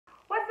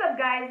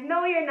guys?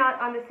 No, you're not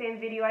on the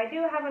same video. I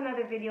do have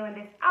another video in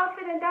this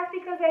outfit, and that's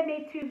because I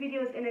made 2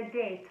 videos in a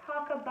day.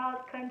 Talk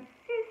about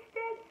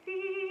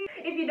consistency.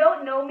 If you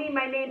don't know me,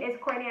 my name is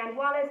Courtney-Ann.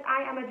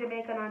 I am a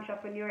Jamaican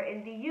entrepreneur in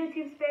the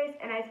YouTube space,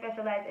 and I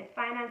specialize in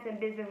finance and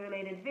business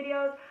related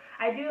videos.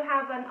 I do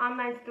have an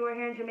online store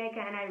here in Jamaica,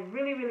 and I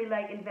really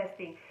like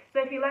investing. So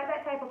if you like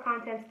that type of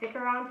content, stick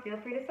around, feel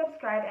free to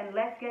subscribe, and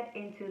let's get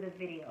into the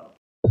video.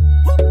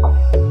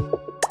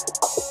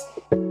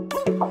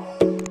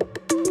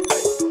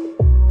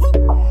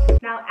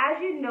 Now,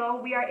 as you know,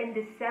 we are in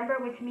December,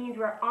 which means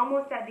we're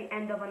almost at the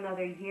end of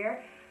another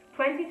year.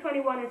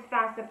 2021 is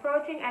fast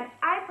approaching, and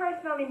I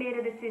personally made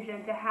a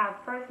decision to have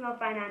personal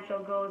financial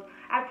goals.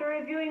 After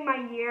reviewing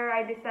my year,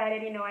 I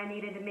decided, I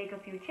needed to make a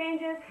few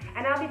changes,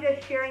 and I'll be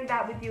just sharing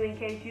that with you in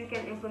case you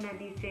can implement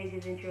these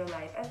changes into your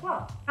life as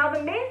well. Now,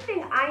 the main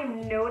thing I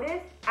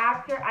noticed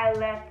after I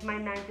left my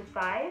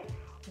 9-to-5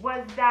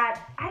 was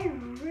that I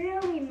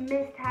really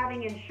missed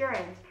having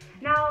insurance.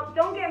 Now,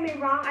 don't get me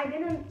wrong, I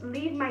didn't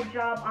leave my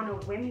job on a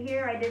whim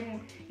here. I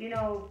didn't,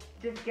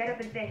 just get up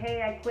and say,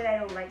 hey, I quit, I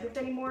don't like this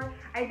anymore.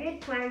 I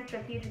did plan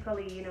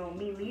strategically,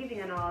 me leaving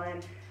and all,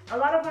 and a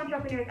lot of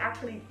entrepreneurs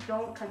actually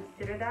don't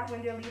consider that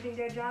when they're leaving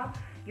their job.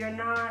 You're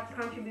not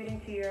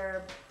contributing to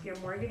your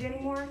mortgage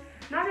anymore.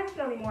 Not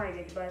necessarily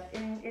mortgage, but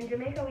in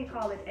Jamaica we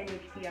call it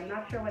NHT. I'm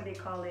not sure what they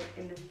call it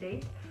in the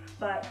States,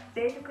 but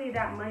basically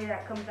that money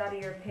that comes out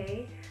of your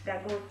pay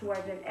that goes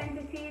towards an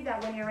entity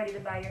that when you're ready to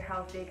buy your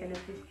house, they can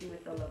assist you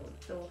with the loan.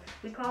 So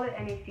we call it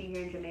NHT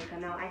here in Jamaica.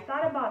 Now, I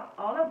thought about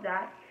all of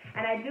that,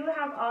 and I do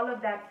have all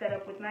of that set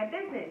up with my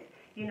business.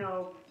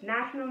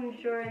 National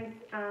insurance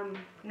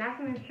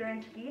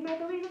scheme, I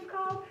believe it's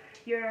called,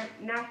 your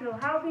national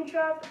housing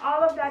trust,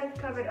 all of that is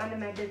covered under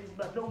my business.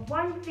 But the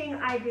one thing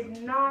I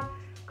did not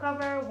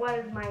cover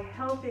was my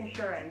health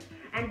insurance.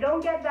 And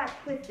don't get that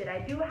twisted. I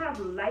do have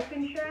life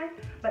insurance,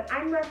 but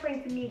I'm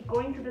referring to me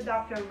going to the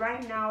doctor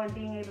right now and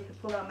being able to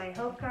pull out my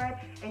health card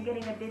and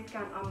getting a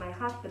discount on my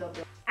hospital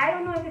bill. I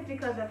don't know if it's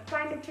because of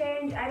climate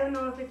change. I don't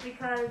know if it's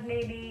because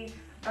maybe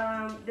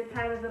the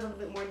time is a little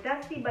bit more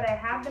dusty, but I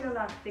have been a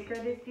lot sicker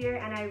this year,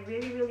 and I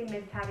really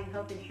missed having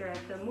health insurance.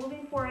 So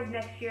moving forward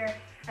next year,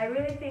 I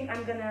really think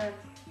I'm gonna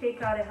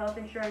take out a health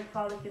insurance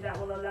policy that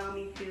will allow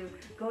me to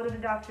go to the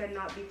doctor and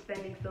not be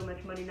spending so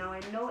much money. Now,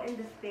 I know in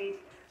the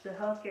States, the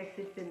healthcare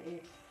system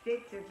is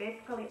fixed. You're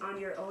basically on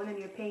your own, and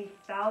you're paying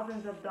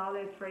thousands of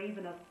dollars for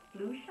even a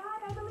flu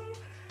shot, I believe.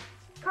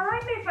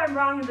 Correct me if I'm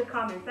wrong in the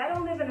comments. I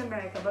don't live in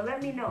America, but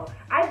let me know.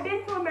 I've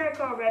been to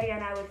America already,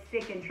 and I was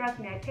sick, and trust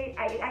me,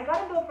 I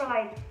got a bill for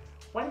like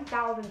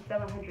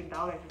 $1,700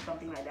 or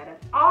something like that. And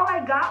all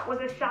I got was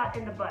a shot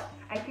in the butt.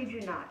 I kid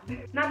you not.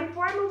 Now,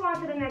 before I move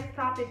on to the next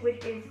topic,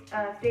 which is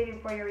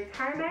saving for your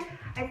retirement,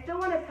 I still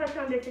want to touch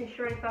on this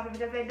insurance topic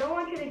because I don't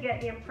want you to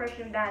get the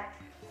impression that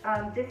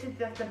this is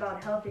just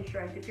about health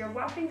insurance. If you're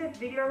watching this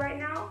video right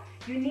now,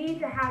 you need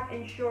to have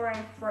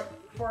insurance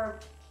for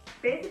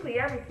basically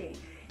everything.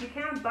 You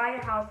can't buy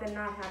a house and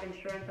not have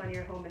insurance on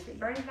your home. If it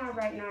burns down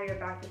right now, you're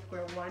back to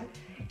square one.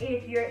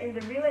 If you're in the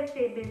real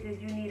estate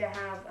business, you need to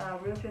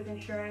have realtor's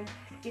insurance.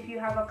 If you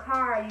have a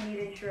car, you need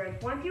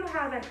insurance. Once you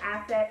have an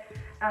asset,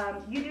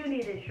 you do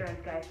need insurance,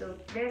 guys. So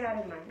bear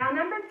that in mind. Now,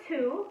 number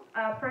 2,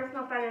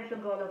 personal financial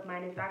goal of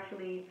mine is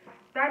actually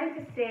starting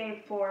to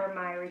save for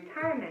my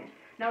retirement.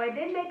 Now, I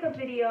did make a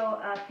video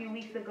a few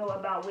weeks ago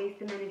about ways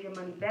to manage your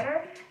money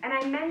better, and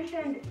I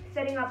mentioned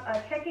setting up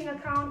a checking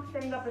account,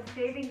 setting up a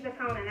savings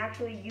account, and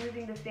actually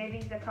using the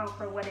savings account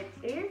for what it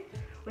is,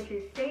 which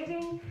is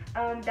saving.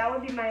 That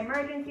would be my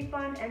emergency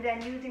fund, and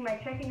then using my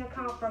checking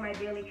account for my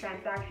daily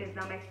transactions.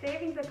 Now, my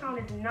savings account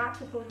is not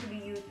supposed to be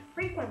used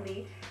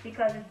frequently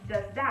because it's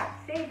just that,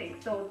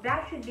 savings. So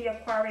that should be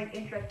acquiring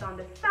interest on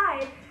the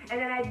side. And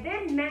then I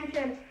did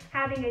mention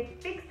having a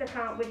fixed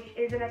account, which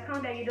is an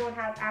account that you don't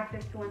have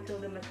access to until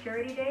the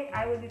maturity date.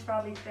 I would be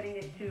probably setting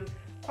it to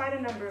quite a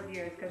number of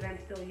years because I'm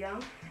still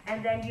young.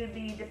 And then you'd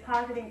be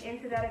depositing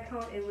into that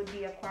account. It would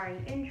be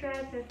acquiring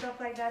interest and stuff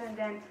like that. And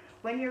then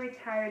when you're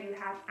retired, you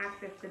have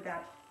access to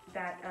that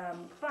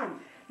fund.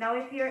 Now,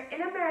 if you're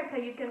in America,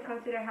 you can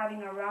consider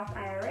having a Roth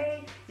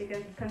IRA, you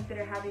can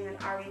consider having an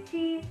RET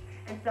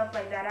and stuff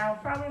like that. I'll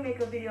probably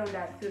make a video on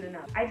that soon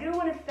enough. I do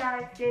want to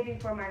start saving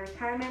for my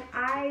retirement.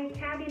 I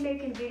can't be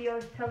making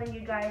videos telling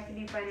you guys to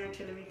be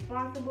financially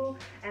responsible,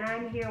 and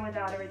I'm here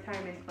without a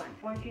retirement fund.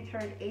 Once you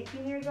turn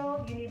 18 years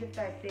old, you need to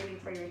start saving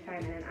for your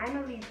retirement, and I'm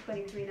at least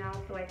 23 now,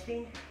 so I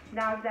think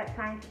now is that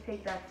time to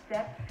take that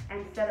step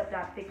and set up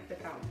that fixed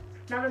account.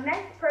 Now, the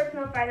next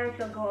personal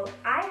financial goal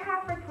I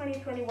have for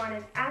 2021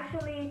 is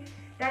actually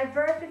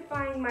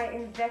diversifying my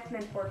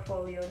investment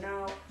portfolio.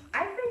 Now,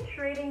 I've been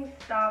trading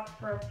stocks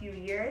for a few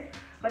years,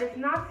 but it's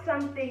not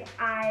something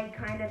I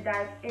kind of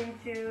dive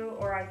into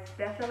or I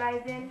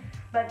specialize in.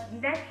 But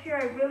next year,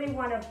 I really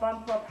want to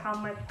bump up how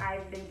much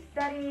I've been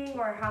studying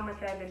or how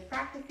much I've been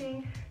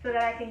practicing so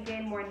that I can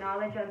gain more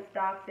knowledge on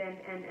stocks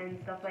and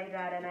stuff like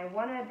that. And I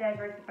want to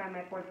diversify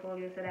my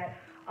portfolio so that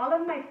all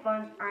of my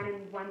funds aren't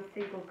in one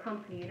single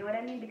company, you know what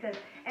I mean? Because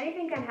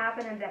anything can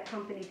happen and that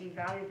company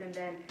devalues and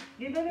then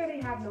you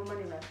literally have no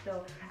money left.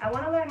 So I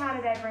want to learn how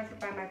to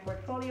diversify my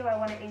portfolio. I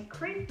want to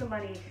increase the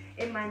money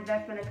in my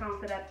investment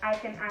account so that I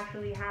can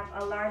actually have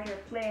a larger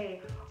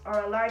play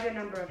or a larger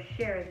number of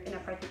shares in a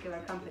particular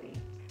company.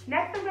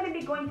 Next, I'm going to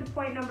be going to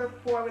point number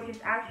 4, which is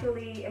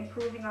actually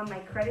improving on my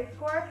credit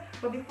score.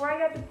 But before I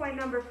get to point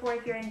number 4,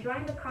 if you're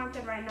enjoying the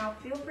content right now,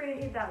 feel free to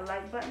hit that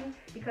like button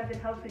because it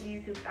helps with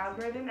YouTube's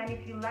algorithm. And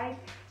if you like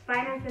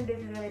finance and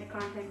business related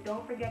content,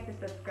 don't forget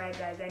to subscribe,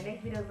 guys. I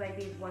make videos like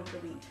these once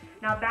a week.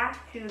 Now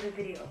back to the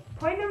video.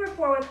 Point number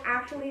 4 was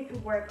actually to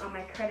work on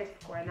my credit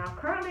score. Now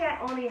currently I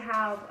only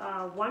have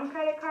one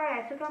credit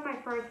card. I took out my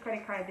first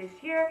credit card this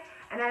year,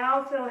 and I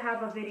also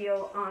have a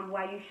video on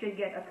why you should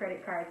get a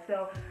credit card.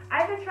 So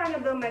I've been trying to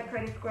build my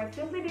credit score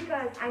simply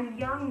because I'm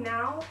young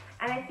now,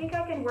 and I think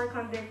I can work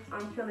on this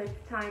until it's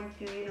time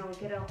to,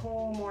 get a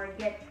home or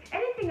get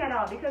anything at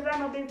all, because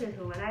I'm a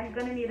businesswoman. I'm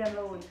gonna need a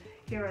loan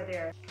here or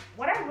there.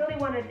 What I really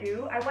want to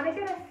do, I want to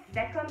get a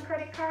second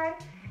credit card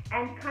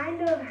and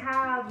kind of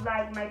have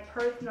like my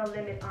personal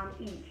limit on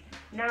each.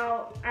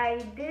 Now I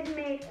did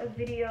make a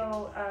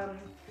video,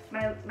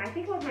 I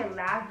think it was my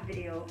last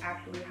video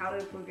actually, how to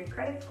improve your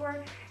credit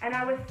score, and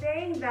I was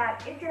saying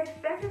that if your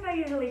expenses are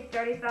usually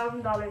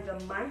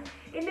 $30,000 a month,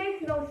 it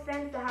makes no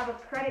sense to have a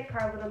credit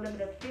card with a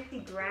limit of 50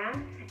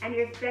 grand and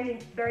you're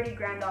spending 30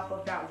 grand off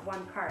of that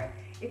one card.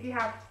 If you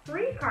have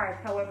 3 cards,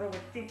 however,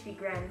 with 50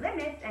 grand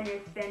limits and you're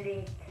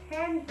spending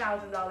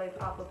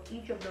 $10,000 off of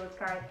each of those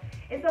cards,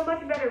 it's a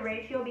much better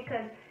ratio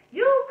because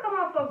you come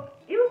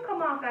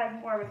off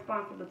as more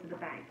responsible to the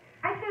bank.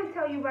 I can't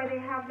tell you why they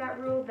have that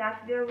rule.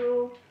 That's their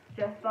rule.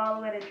 Just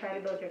follow it and try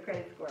to build your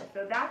credit score.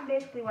 So that's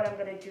basically what I'm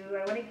going to do.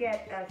 I want to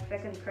get a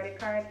second credit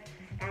card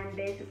and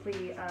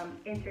basically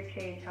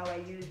interchange how I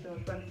use those,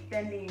 so I'm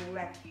spending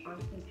less on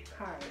each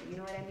card. You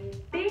know what I mean?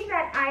 Being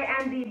that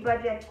I am the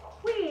budget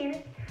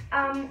queen,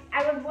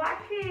 I was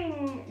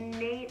watching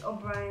Nate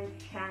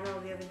O'Brien's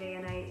channel the other day,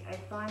 and I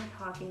saw him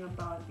talking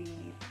about the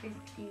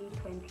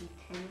 50-20-10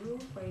 rule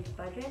for his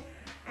budget.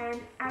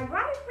 And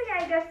ironically,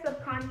 I guess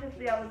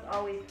subconsciously, I was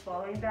always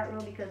following that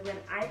rule, because when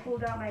I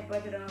pulled out my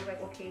budget and I was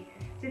like, okay,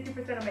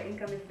 50% of my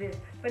income is this,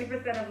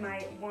 20% of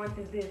my wants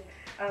is this,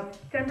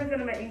 10%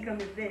 of my income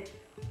is this.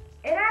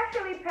 It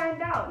actually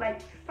panned out,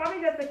 like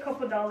probably just a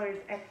couple dollars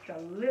extra,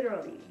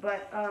 literally.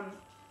 But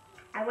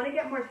I want to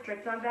get more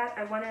strict on that.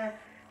 I want to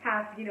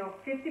have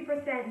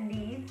 50%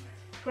 needs,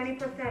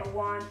 20%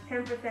 wants,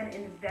 10%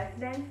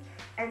 investments,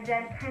 and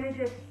then kind of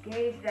just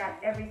gauge that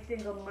every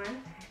single month,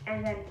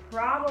 and then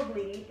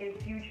probably in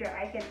future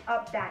I can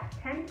up that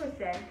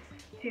 10%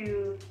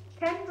 to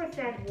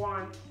 10%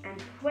 wants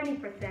and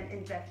 20%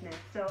 investment.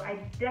 So I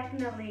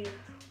definitely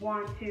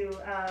want to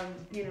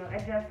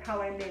adjust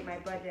how I make my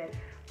budget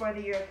for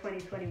the year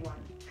 2021.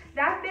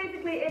 That's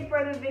basically it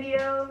for the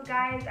video,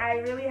 guys. I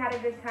really had a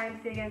good time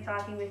sitting and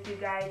talking with you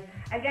guys.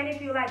 Again,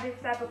 if you like this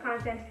type of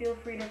content, feel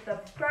free to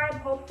subscribe.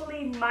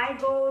 Hopefully my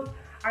goals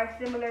are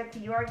similar to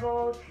your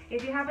goals.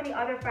 If you have any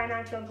other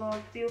financial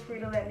goals, feel free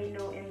to let me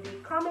know in the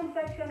comment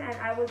section, and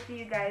I will see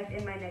you guys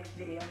in my next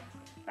video.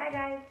 Bye,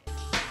 guys.